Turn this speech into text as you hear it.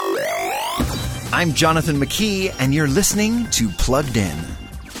I'm Jonathan McKee, and you're listening to Plugged In.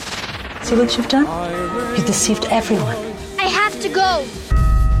 See what you've done? You've deceived everyone. I have to go.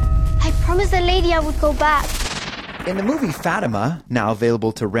 I promised the lady I would go back. In the movie Fatima, now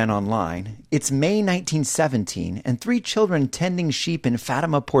available to rent online, it's May 1917, and 3 children tending sheep in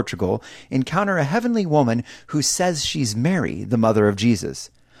Fatima, Portugal, encounter a heavenly woman who says she's Mary, the mother of Jesus.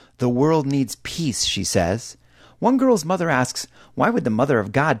 The world needs peace, she says. One girl's mother asks, why would the mother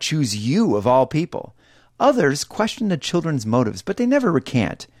of God choose you of all people? Others question the children's motives, but they never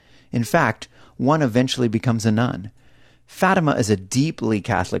recant. In fact, one eventually becomes a nun. Fatima is a deeply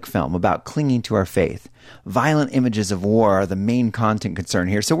Catholic film about clinging to our faith. Violent images of war are the main content concern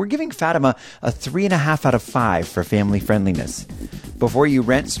here, so we're giving Fatima a 3.5 out of 5 for family friendliness. Before you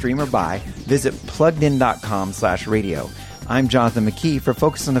rent, stream, or buy, visit pluggedin.com/radio. I'm Jonathan McKee for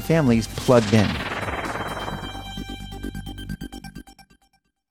Focus on the Family's Plugged In.